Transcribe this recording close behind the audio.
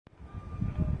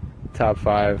top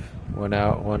 5, 1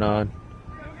 out, 1 on.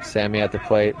 Sammy at the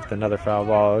plate with another foul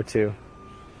ball, 0-2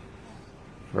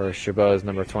 for Chabot's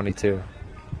number 22.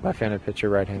 Left-handed pitcher,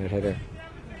 right-handed hitter.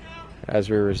 As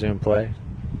we resume play,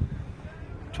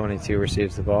 22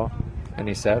 receives the ball and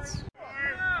he sets.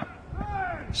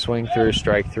 Swing through,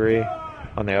 strike 3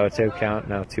 on the 0-2 count.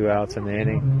 Now 2 outs in the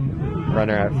inning.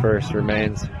 Runner at first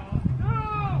remains.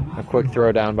 A quick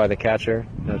throw down by the catcher.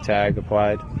 No tag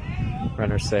applied.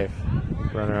 Runner safe.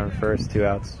 Runner on first, 2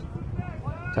 outs.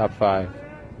 Top 5.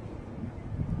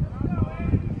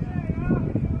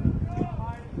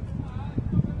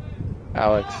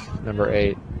 Alex, number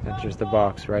 8, enters the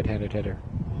box, right-handed hitter.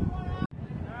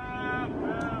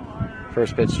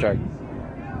 First pitch strike.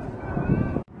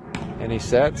 And he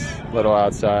sets, little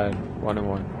outside,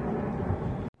 1-1.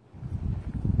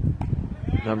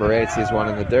 Number 8 sees one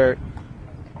in the dirt.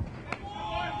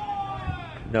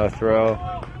 No throw.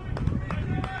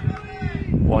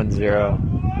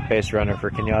 1-0. Base runner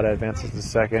for Cañada advances to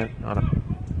second on a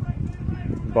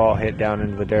ball hit down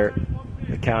into the dirt.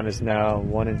 The count is now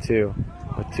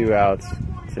 1-2 with 2 outs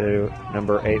to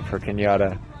number 8 for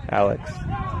Cañada, Alex.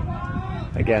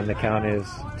 Again, the count is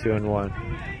 2-1.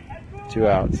 2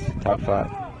 outs, top 5.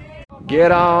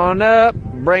 Get on up,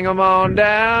 bring 'em on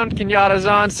down. Cañada's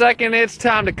on second, it's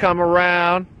time to come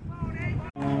around.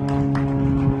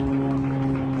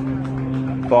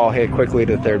 Ball hit quickly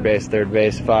to third base,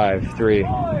 5-3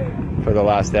 for the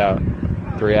last out.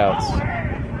 3 outs.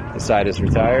 The side is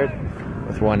retired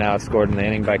with 1 out scored in the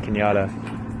inning by Cañada.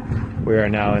 We are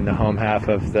now in the home half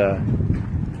of the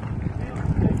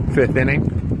 5th inning.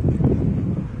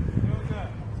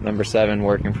 Number 7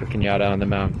 working for Cañada on the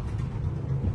mound.